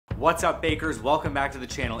What's up, bakers? Welcome back to the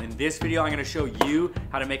channel. In this video, I'm gonna show you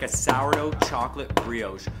how to make a sourdough chocolate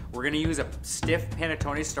brioche. We're gonna use a stiff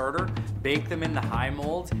panettone starter, bake them in the high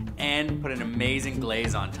molds, and put an amazing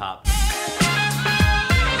glaze on top.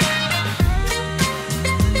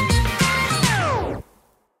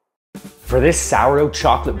 For this sourdough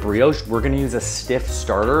chocolate brioche, we're gonna use a stiff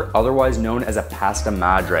starter, otherwise known as a pasta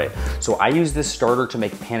madre. So I use this starter to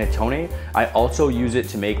make panettone. I also use it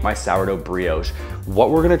to make my sourdough brioche.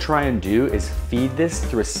 What we're gonna try and do is feed this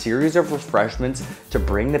through a series of refreshments to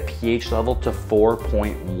bring the pH level to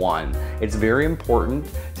 4.1. It's very important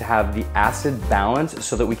to have the acid balance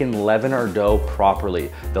so that we can leaven our dough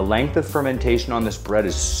properly. The length of fermentation on this bread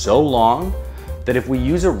is so long that if we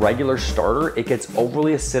use a regular starter, it gets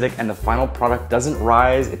overly acidic and the final product doesn't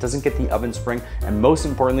rise, it doesn't get the oven spring, and most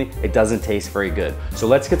importantly, it doesn't taste very good. So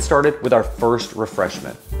let's get started with our first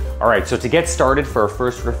refreshment. All right, so to get started for our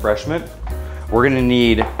first refreshment, we're gonna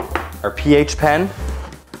need our pH pen,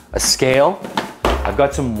 a scale, I've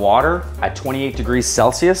got some water at 28 degrees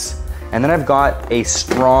Celsius, and then I've got a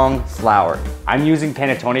strong flour. I'm using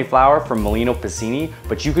panettone flour from Molino Pacini,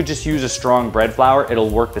 but you could just use a strong bread flour, it'll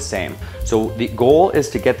work the same. So the goal is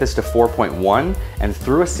to get this to 4.1, and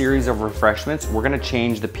through a series of refreshments, we're gonna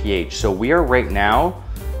change the pH. So we are right now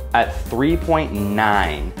at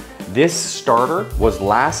 3.9. This starter was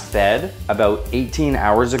last fed about 18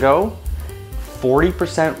 hours ago,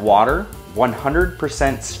 40% water,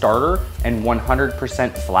 100% starter, and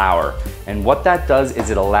 100% flour. And what that does is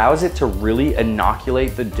it allows it to really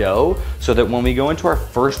inoculate the dough so that when we go into our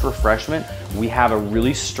first refreshment, we have a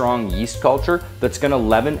really strong yeast culture that's gonna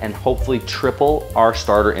leaven and hopefully triple our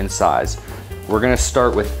starter in size. We're gonna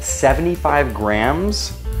start with 75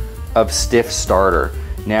 grams of stiff starter.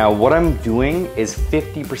 Now, what I'm doing is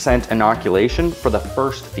 50% inoculation for the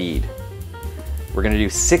first feed. We're gonna do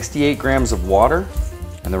 68 grams of water,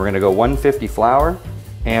 and then we're gonna go 150 flour,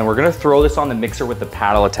 and we're gonna throw this on the mixer with the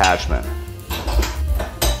paddle attachment.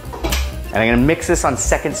 And I'm gonna mix this on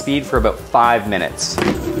second speed for about 5 minutes.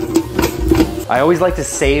 I always like to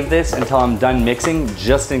save this until I'm done mixing,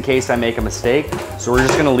 just in case I make a mistake. So we're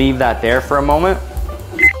just gonna leave that there for a moment.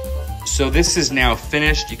 So this is now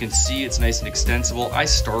finished. You can see it's nice and extensible. I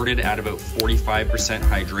started at about 45%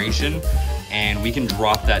 hydration, and we can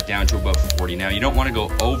drop that down to about 40. Now, you don't want to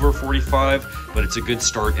go over 45, but it's a good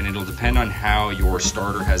start, and it'll depend on how your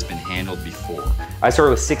starter has been handled before. I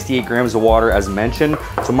started with 68 grams of water as mentioned,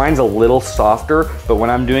 so mine's a little softer, but when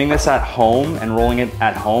I'm doing this at home and rolling it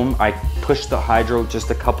at home, I push the hydro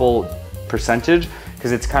just a couple percentage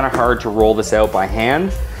because it's kind of hard to roll this out by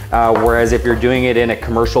hand. Whereas if you're doing it in a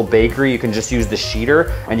commercial bakery, you can just use the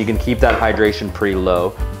sheeter and you can keep that hydration pretty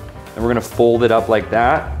low. And we're gonna fold it up like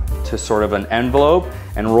that to sort of an envelope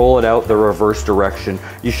and roll it out the reverse direction.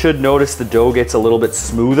 You should notice the dough gets a little bit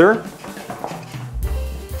smoother.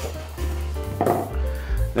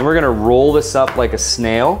 Then we're gonna roll this up like a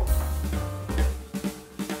snail.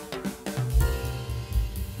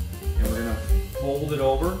 And we're gonna fold it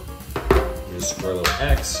over. Use a little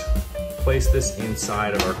X. Place this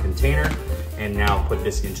inside of our container and now put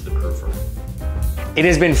this into the proofer. It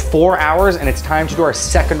has been 4 hours and it's time to do our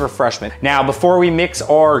second refreshment. Now, before we mix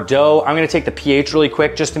our dough, I'm gonna take the pH really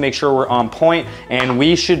quick just to make sure we're on point, and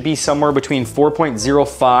we should be somewhere between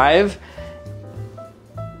 4.05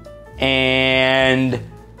 and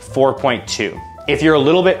 4.2. If you're a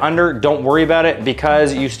little bit under, don't worry about it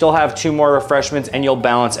because you still have 2 more refreshments and you'll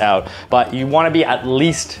balance out, but you wanna be at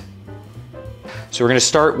least. So we're gonna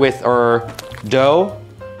start with our dough.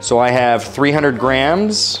 So I have 300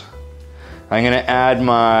 grams. I'm gonna add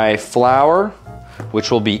my flour,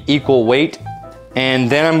 which will be equal weight. And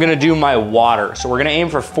then I'm gonna do my water. So we're gonna aim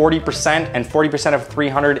for 40%, and 40% of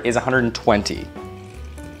 300 is 120.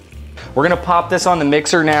 We're gonna pop this on the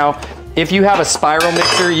mixer now. If you have a spiral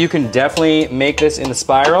mixer, you can definitely make this in the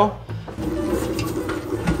spiral.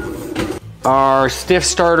 Our stiff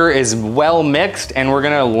starter is well mixed and we're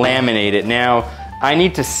gonna laminate it. Now, I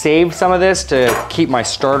need to save some of this to keep my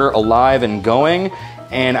starter alive and going,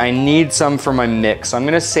 and I need some for my mix. So I'm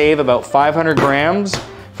gonna save about 500 grams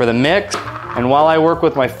for the mix, and while I work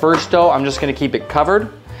with my first dough, I'm just gonna keep it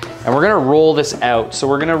covered, and we're gonna roll this out. So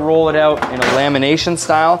we're gonna roll it out in a lamination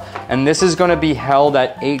style, and this is gonna be held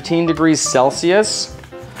at 18 degrees Celsius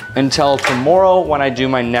until tomorrow when I do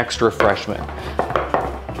my next refreshment.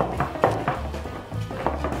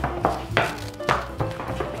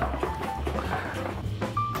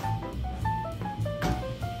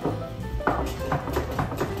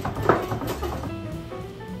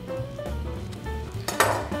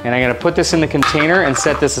 And I'm gonna put this in the container and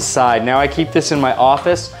set this aside. Now I keep this in my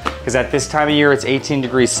office because at this time of year it's 18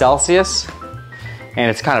 degrees Celsius. and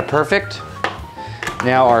it's kind of perfect.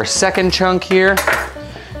 Now our second chunk here,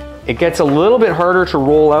 it gets a little bit harder to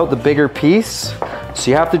roll out the bigger piece, so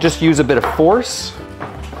you have to just use a bit of force.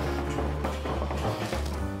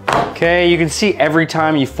 Okay, you can see every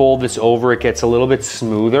time you fold this over, it gets a little bit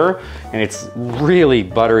smoother, and it's really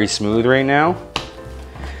buttery smooth right now.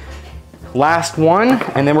 Last one,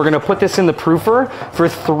 and then we're gonna put this in the proofer for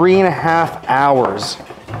 3.5 hours.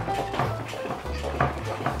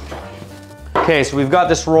 Okay, so we've got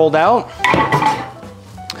this rolled out.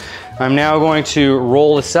 I'm now going to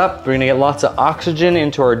roll this up. We're gonna get lots of oxygen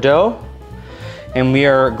into our dough, and we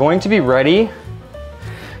are going to be ready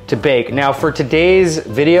to bake. Now for today's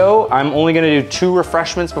video, I'm only gonna do 2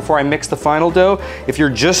 refreshments before I mix the final dough. If you're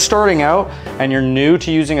just starting out and you're new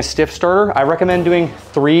to using a stiff starter, I recommend doing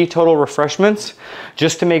 3 total refreshments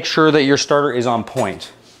just to make sure that your starter is on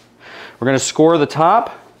point. We're gonna score the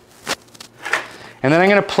top, and then I'm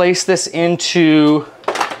gonna place this into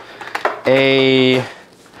a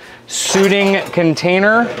suiting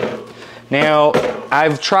container. Now,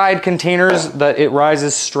 I've tried containers that it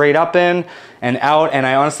rises straight up in and out, and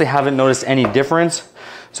I honestly haven't noticed any difference.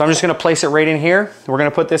 So I'm just gonna place it right in here. We're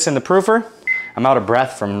gonna put this in the proofer. I'm out of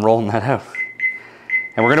breath from rolling that out.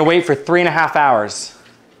 And we're gonna wait for 3.5 hours.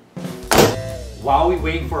 While we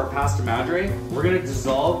wait for our pasta madre, we're gonna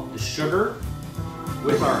dissolve the sugar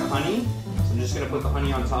with our honey. So I'm just gonna put the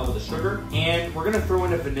honey on top of the sugar, and we're gonna throw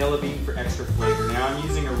in a vanilla bean for extra flavor. Now I'm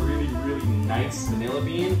using a really nice vanilla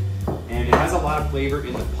bean, and it has a lot of flavor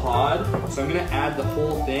in the pod. So I'm gonna add the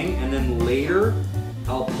whole thing, and then later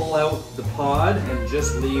I'll pull out the pod and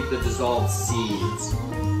just leave the dissolved seeds.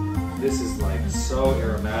 This is like so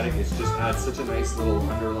aromatic. It just adds such a nice little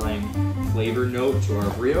underlying flavor note to our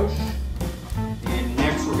brioche. And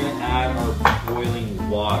next we're gonna add our boiling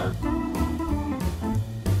water.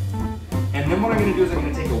 And then what I'm gonna do is I'm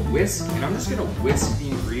gonna take a whisk, and I'm just gonna whisk the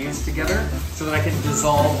ingredients together so that I can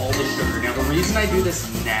dissolve all the sugar. Now the reason I do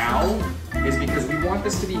this now is because we want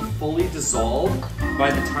this to be fully dissolved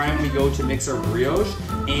by the time we go to mix our brioche,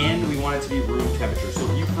 and we want it to be room temperature. So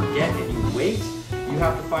if you forget and you wait, you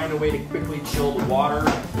have to find a way to quickly chill the water,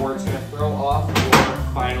 or it's gonna throw off your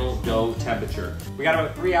final dough temperature. We got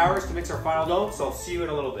about 3 hours to mix our final dough, so I'll see you in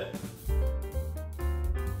a little bit.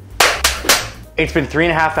 It's been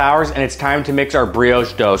 3.5 hours, and it's time to mix our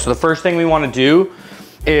brioche dough. So the first thing we want to do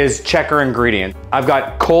is check our ingredients. I've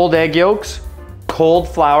got cold egg yolks, cold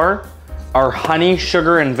flour, our honey,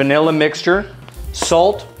 sugar, and vanilla mixture,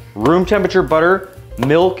 salt, room temperature butter,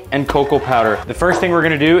 milk, and cocoa powder. The first thing we're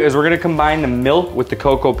gonna do is we're gonna combine the milk with the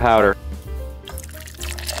cocoa powder.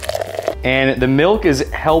 And the milk is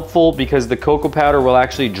helpful because the cocoa powder will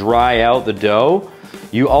actually dry out the dough.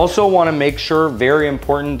 You also want to make sure, very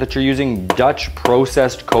important, that you're using Dutch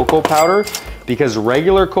processed cocoa powder, because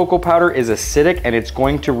regular cocoa powder is acidic and it's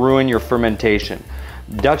going to ruin your fermentation.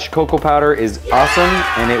 Dutch cocoa powder is awesome,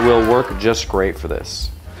 and it will work just great for this.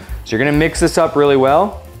 So you're gonna mix this up really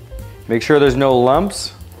well. Make sure there's no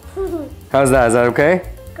lumps. How's that? Is that okay?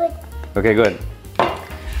 Good. Okay, good.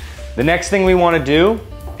 The next thing we want to do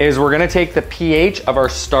is we're gonna take the pH of our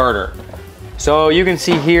starter. So you can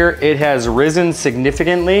see here, it has risen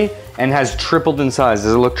significantly and has tripled in size.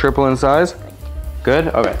 Does it look triple in size? Good,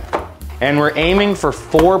 okay. And we're aiming for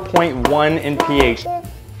 4.1 in pH.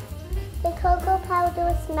 The cocoa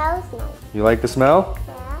powder smells nice. You like the smell?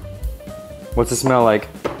 Yeah. What's the smell like?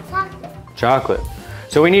 Chocolate. Chocolate.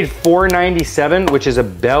 So we need 497, which is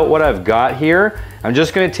about what I've got here. I'm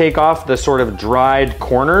just gonna take off the sort of dried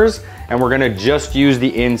corners, and we're gonna just use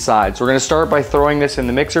the inside. So we're gonna start by throwing this in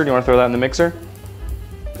the mixer. Do you wanna throw that in the mixer?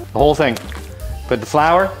 The whole thing. Put the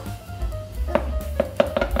flour.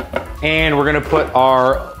 And we're gonna put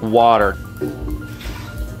our water.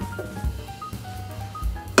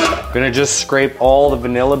 Gonna just scrape all the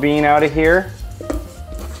vanilla bean out of here.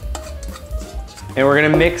 And we're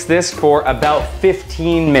gonna mix this for about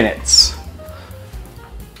 15 minutes.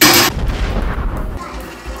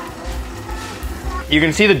 You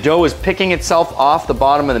can see the dough is picking itself off the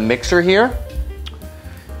bottom of the mixer here.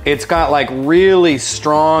 It's got like really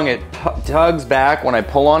strong, it tugs back when I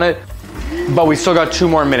pull on it, but we still got 2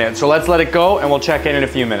 more minutes. So let's let it go and we'll check in a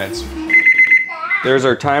few minutes. There's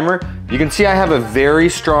our timer. You can see I have a very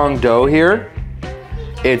strong dough here.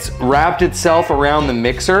 It's wrapped itself around the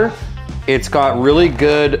mixer. It's got really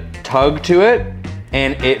good tug to it,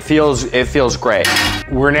 and it feels great.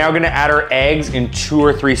 We're now gonna add our eggs in 2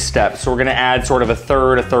 or 3 steps. So we're gonna add sort of a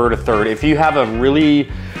third, a third, a third. If you have a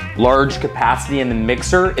really large capacity in the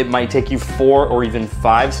mixer, it might take you 4 or even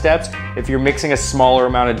 5 steps. If you're mixing a smaller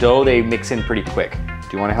amount of dough, they mix in pretty quick.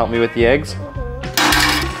 Do you wanna help me with the eggs?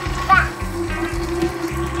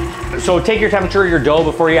 So take your temperature of your dough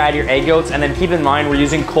before you add your egg yolks, and then keep in mind we're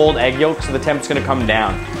using cold egg yolks, so the temp's gonna come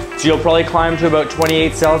down. So you'll probably climb to about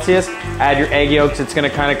 28 Celsius, add your egg yolks, it's gonna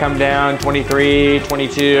kinda come down, 23,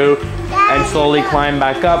 22, and slowly climb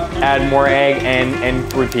back up, add more egg,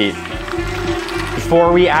 and repeat.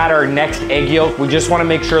 Before we add our next egg yolk, we just wanna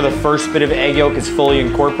make sure the first bit of egg yolk is fully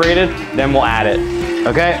incorporated, then we'll add it,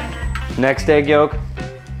 okay? Next egg yolk.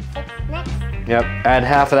 Next. Yep, add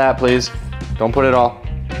half of that, please. Don't put it all.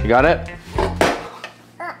 You got it?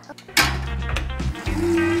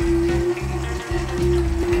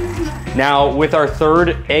 Now, with our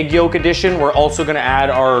third egg yolk addition, we're also gonna add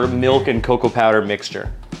our milk and cocoa powder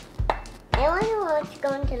mixture. I wonder what it's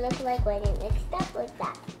going to look like when it mixed up with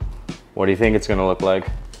that. What do you think it's gonna look like?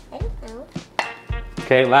 I don't know.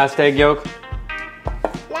 Okay, last egg yolk.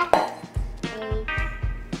 Last egg.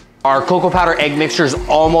 Our cocoa powder egg mixture is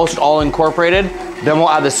almost all incorporated. Then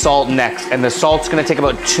we'll add the salt next, and the salt's gonna take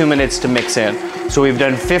about 2 minutes to mix in. So we've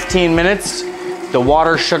done 15 minutes, the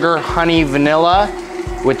water, sugar, honey, vanilla,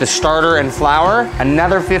 with the starter and flour,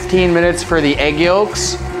 another 15 minutes for the egg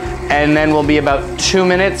yolks, and then will be about 2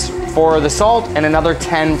 minutes for the salt and another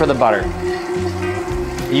 10 for the butter.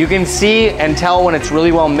 You can see and tell when it's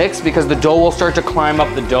really well mixed because the dough will start to climb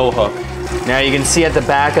up the dough hook. Now you can see at the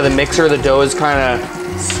back of the mixer, the dough is kind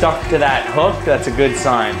of stuck to that hook. That's a good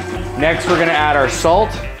sign. Next, we're gonna add our salt.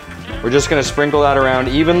 We're just gonna sprinkle that around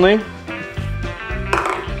evenly.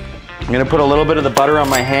 I'm gonna put a little bit of the butter on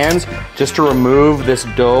my hands just to remove this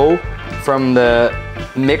dough from the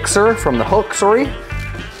mixer, from the hook, sorry.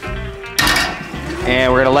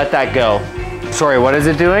 And we're gonna let that go. Sorry, what is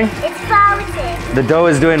it doing? It's sprouting. The dough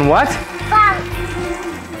is doing what? Sprouting.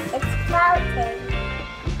 It's sprouting.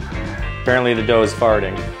 Apparently the dough is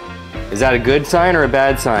farting. Is that a good sign or a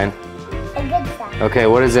bad sign? A good sign. Okay,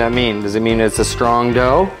 what does that mean? Does it mean it's a strong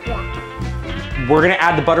dough? Yeah. We're gonna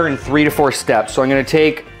add the butter in 3 to 4 steps. So I'm gonna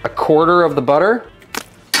take a quarter of the butter.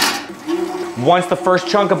 Once the first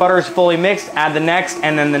chunk of butter is fully mixed, add the next,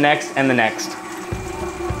 and then the next, and the next.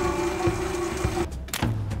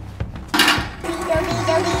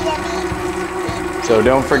 So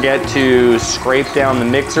don't forget to scrape down the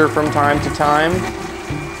mixer from time to time.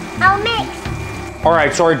 I'll mix. All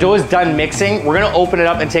right, so our dough is done mixing. We're gonna open it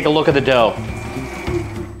up and take a look at the dough.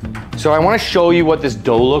 So I wanna show you what this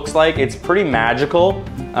dough looks like. It's pretty magical.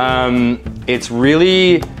 It's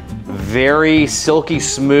really very silky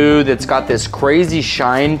smooth. It's got this crazy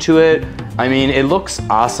shine to it. I mean, it looks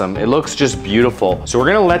awesome. It looks just beautiful. So we're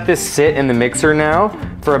gonna let this sit in the mixer now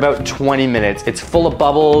for about 20 minutes. It's full of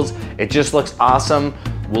bubbles. It just looks awesome.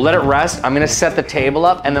 We'll let it rest. I'm gonna set the table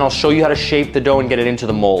up and then I'll show you how to shape the dough and get it into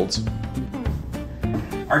the molds.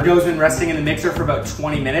 Our dough's been resting in the mixer for about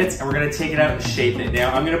 20 minutes and we're gonna take it out and shape it.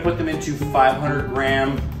 Now I'm gonna put them into 500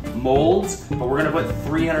 gram molds, but we're gonna put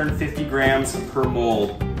 350 grams per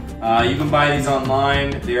mold. You can buy these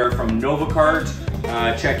online. They are from Novacart.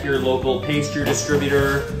 Check your local pastry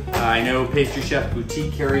distributor. I know Pastry Chef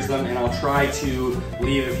Boutique carries them, and I'll try to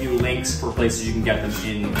leave a few links for places you can get them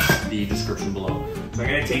in the description below. So I'm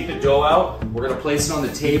gonna take the dough out. We're gonna place it on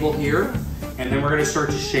the table here, and then we're gonna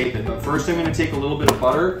start to shape it. But first I'm gonna take a little bit of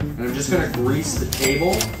butter, and I'm just gonna grease the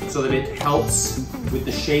table so that it helps with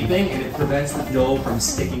the shaping, and it prevents the dough from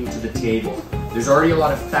sticking to the table. There's already a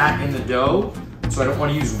lot of fat in the dough, so I don't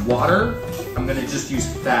want to use water. I'm gonna just use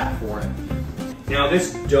fat for it. Now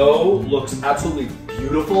this dough looks absolutely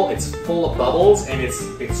beautiful. It's full of bubbles and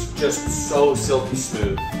it's just so silky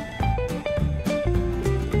smooth.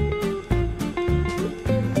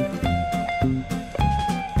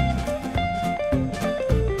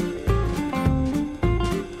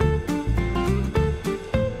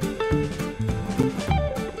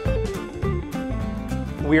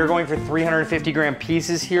 We are going for 350 gram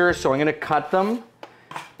pieces here, so I'm gonna cut them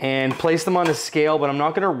and place them on the scale, but I'm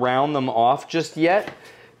not gonna round them off just yet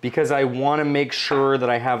because I wanna make sure that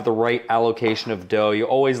I have the right allocation of dough. You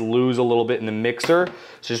always lose a little bit in the mixer, so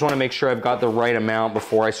I just wanna make sure I've got the right amount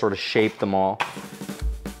before I sort of shape them all.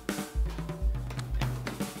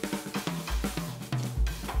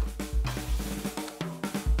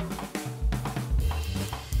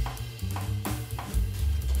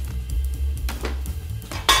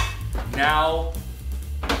 Now,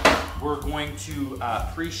 we're going to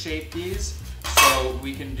pre-shape these. So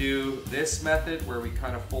we can do this method where we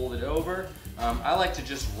kind of fold it over. I like to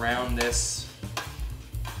just round this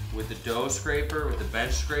with the dough scraper, with the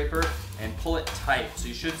bench scraper, and pull it tight. So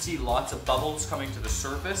you should see lots of bubbles coming to the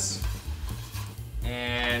surface.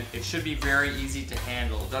 And it should be very easy to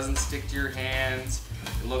handle. It doesn't stick to your hands.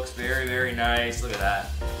 It looks very, very nice. Look at that.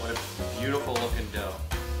 What a beautiful looking dough.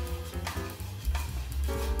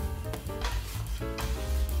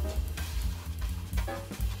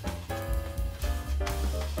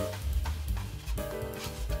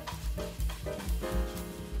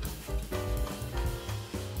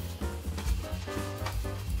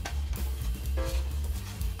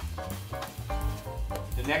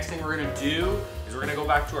 next thing we're gonna do is we're gonna go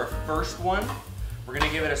back to our first one. We're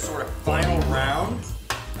gonna give it a sort of final round,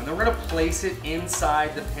 and then we're gonna place it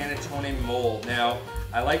inside the panettone mold. Now,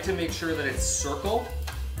 I like to make sure that it's circle,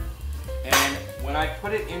 and when I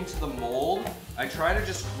put it into the mold, I try to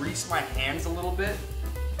just grease my hands a little bit,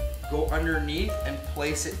 go underneath and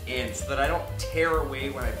place it in so that I don't tear away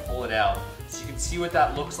when I pull it out. So you can see what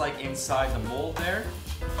that looks like inside the mold there.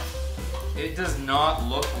 It does not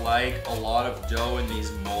look like a lot of dough in these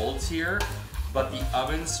molds here, but the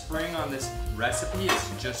oven spring on this recipe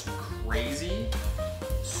is just crazy.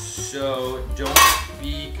 So don't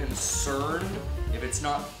be concerned if it's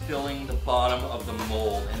not filling the bottom of the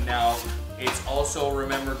mold. And now it's also,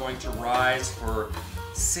 remember, going to rise for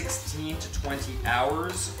 16 to 20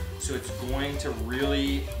 hours. So it's going to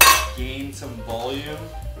really gain some volume,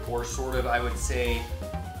 or sort of, I would say,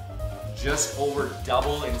 just over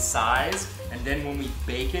double in size. And then when we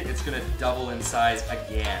bake it, it's gonna double in size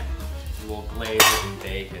again. We'll glaze it and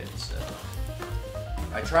bake it. So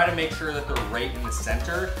I try to make sure that they're right in the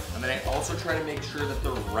center, and then I also try to make sure that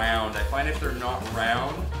they're round. I find if they're not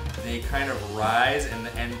round, they kind of rise and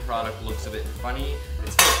the end product looks a bit funny.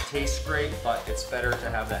 It still tastes great, but it's better to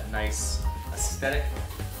have that nice aesthetic.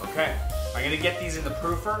 Okay, I'm gonna get these in the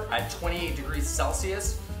proofer at 28 degrees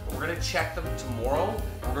Celsius. We're gonna check them tomorrow.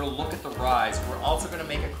 We're gonna look at the rise. We're also gonna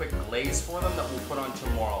make a quick glaze for them that we'll put on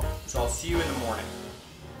tomorrow. So I'll see you in the morning.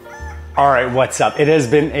 All right, what's up? It has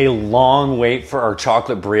been a long wait for our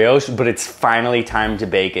chocolate brioche, but it's finally time to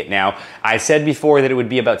bake it. Now, I said before that it would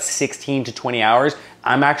be about 16 to 20 hours.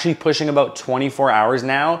 I'm actually pushing about 24 hours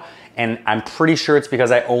now, and I'm pretty sure it's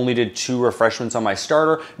because I only did 2 refreshments on my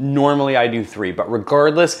starter. Normally I do 3, but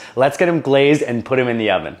regardless, let's get them glazed and put them in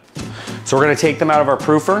the oven. So we're gonna take them out of our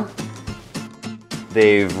proofer.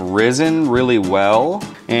 They've risen really well,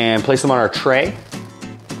 and place them on our tray.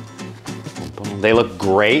 They look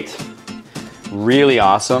great, really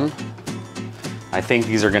awesome. I think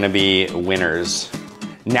these are gonna be winners.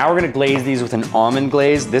 Now we're gonna glaze these with an almond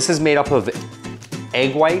glaze. This is made up of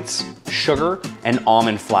egg whites, sugar, and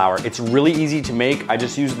almond flour. It's really easy to make. I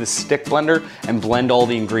just use the stick blender and blend all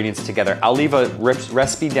the ingredients together. I'll leave a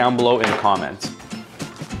recipe down below in the comments.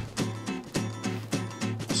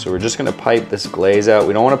 So we're just gonna pipe this glaze out.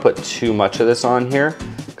 We don't wanna put too much of this on here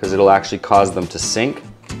because it'll actually cause them to sink.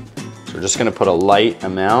 So we're just gonna put a light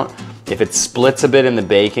amount. If it splits a bit in the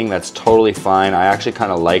baking, that's totally fine. I actually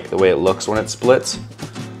kinda like the way it looks when it splits.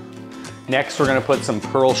 Next, we're gonna put some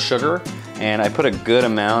pearl sugar, and I put a good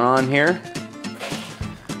amount on here.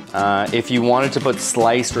 If you wanted to put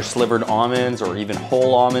sliced or slivered almonds or even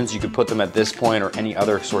whole almonds, you could put them at this point, or any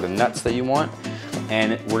other sort of nuts that you want.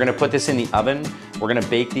 And we're gonna put this in the oven. We're gonna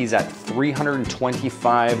bake these at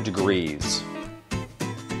 325 degrees.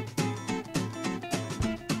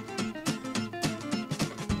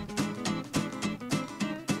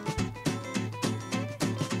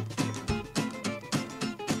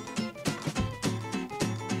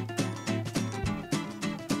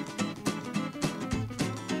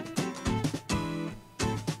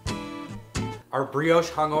 Our brioche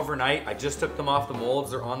hung overnight. I just took them off the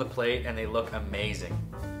molds. They're on the plate and they look amazing.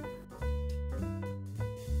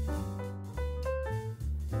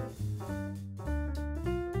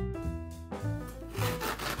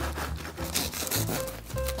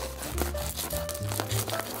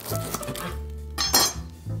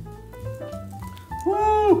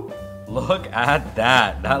 Woo! Look at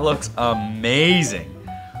that. That looks amazing.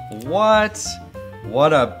 What?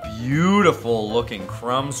 What a beautiful looking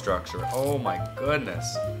crumb structure. Oh my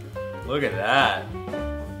goodness. Look at that.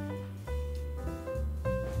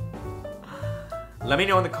 Let me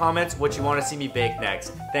know in the comments what you want to see me bake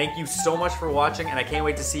next. Thank you so much for watching, and I can't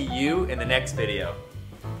wait to see you in the next video.